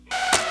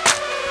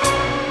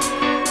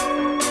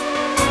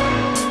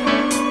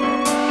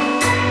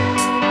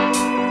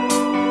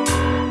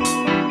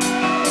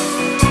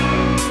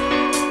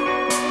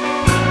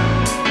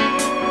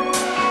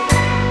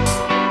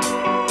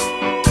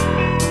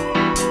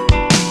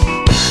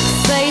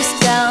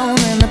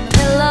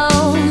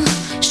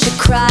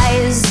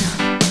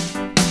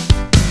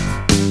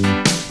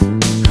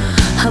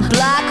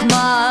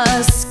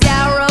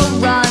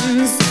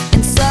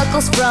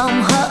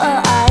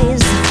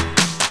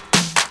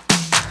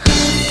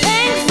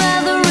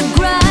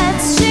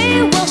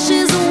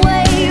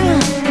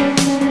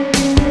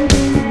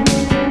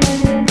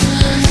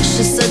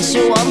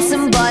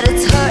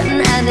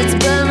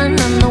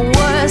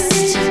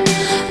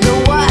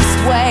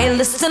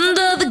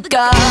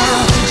girl.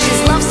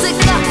 She's lovesick,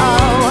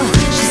 oh.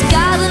 She's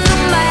got a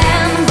new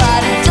man,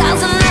 but he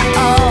doesn't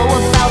know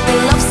about the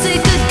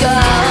lovesick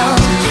girl.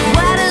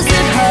 Where does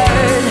it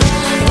hurt?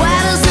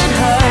 Where does it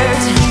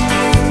hurt?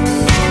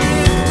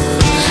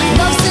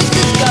 Lovesick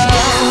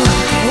girl.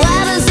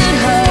 Where does it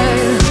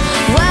hurt?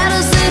 Where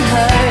does it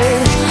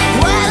hurt?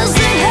 Where does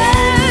it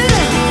hurt?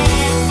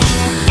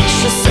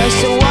 She says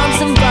she wants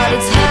him, but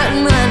it's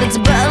hurting and it's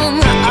burning.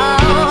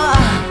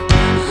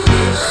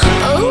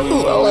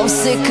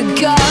 Lovesick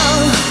girl.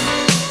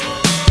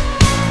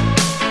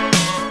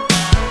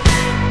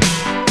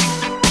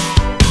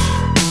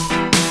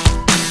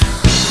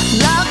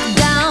 Locked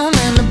down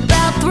in the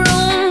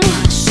bathroom,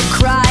 she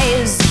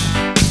cries.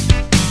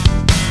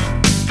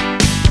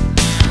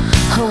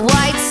 Her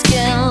white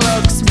skin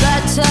looks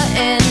better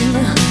in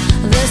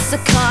this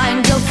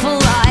kind of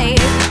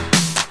light.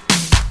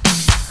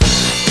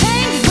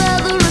 Paying for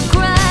the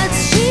regrets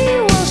she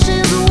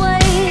washes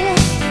away.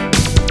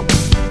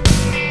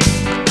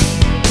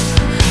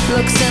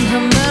 Looks in her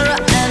mirror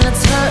and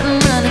it's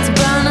hurting and it's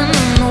burning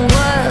in the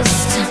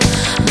worst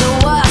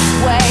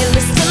way.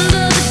 Listen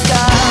to the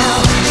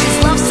girl. She's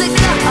lovesick,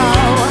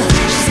 oh.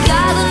 She's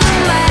got a new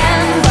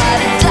man, but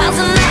he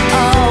doesn't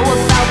know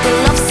about the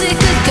lovesick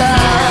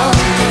girl.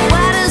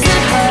 Where does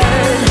it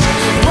hurt?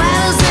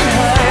 Where does it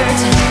hurt?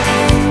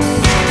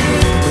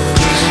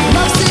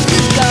 Lovesick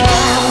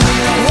girl.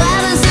 Where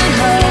does it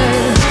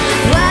hurt?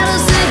 Where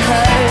does it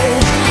hurt?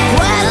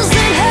 Where does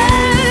it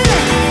hurt?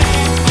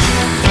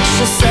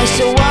 She says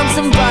she wants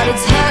him, but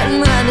it's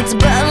hurting and it's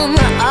burning.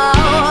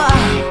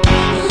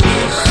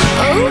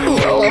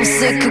 Oh,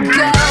 lovesick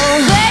girl.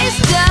 Face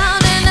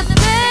down in the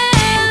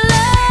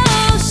pillow,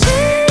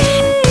 she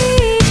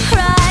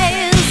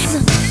cries.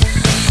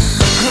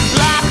 Her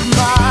black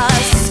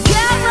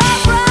mascara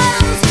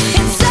runs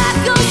in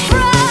circles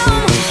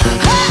from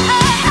her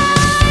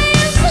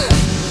eyes.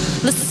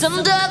 Listen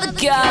to the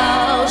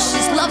girl.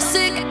 She's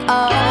lovesick,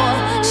 oh.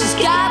 She's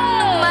got a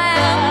new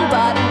man,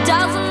 but he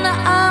doesn't know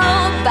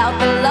about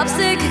the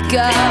lovesick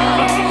girl.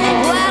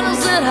 Where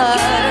does it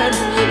hurt?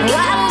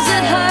 Where does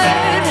it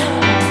hurt?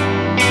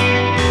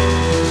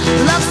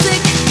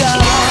 Lovesick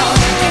girl.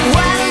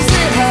 Where does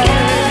it hurt?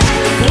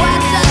 Where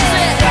does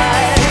it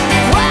hurt?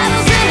 Where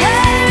does it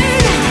hurt?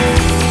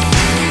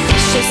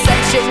 She said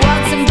she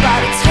wants him,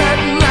 but it's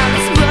hurting and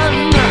it's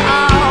burning.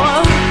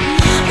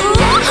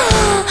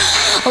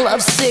 Oh,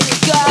 lovesick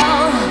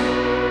girl.